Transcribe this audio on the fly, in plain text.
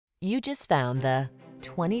You just found the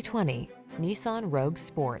 2020 Nissan Rogue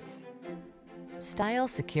Sports. Style,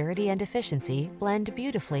 security, and efficiency blend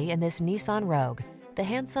beautifully in this Nissan Rogue, the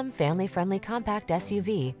handsome, family-friendly compact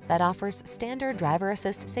SUV that offers standard driver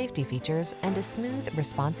assist safety features and a smooth,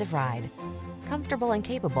 responsive ride. Comfortable and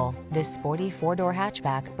capable, this sporty four-door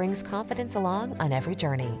hatchback brings confidence along on every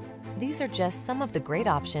journey. These are just some of the great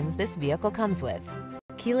options this vehicle comes with: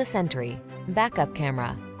 keyless entry, backup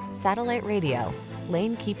camera, satellite radio,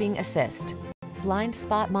 lane keeping assist, blind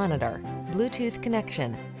spot monitor, Bluetooth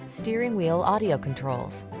connection, steering wheel audio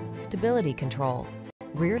controls, stability control,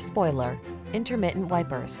 rear spoiler, intermittent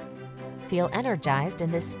wipers. Feel energized in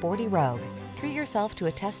this sporty Rogue. Treat yourself to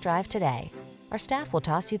a test drive today. Our staff will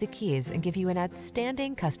toss you the keys and give you an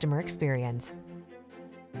outstanding customer experience.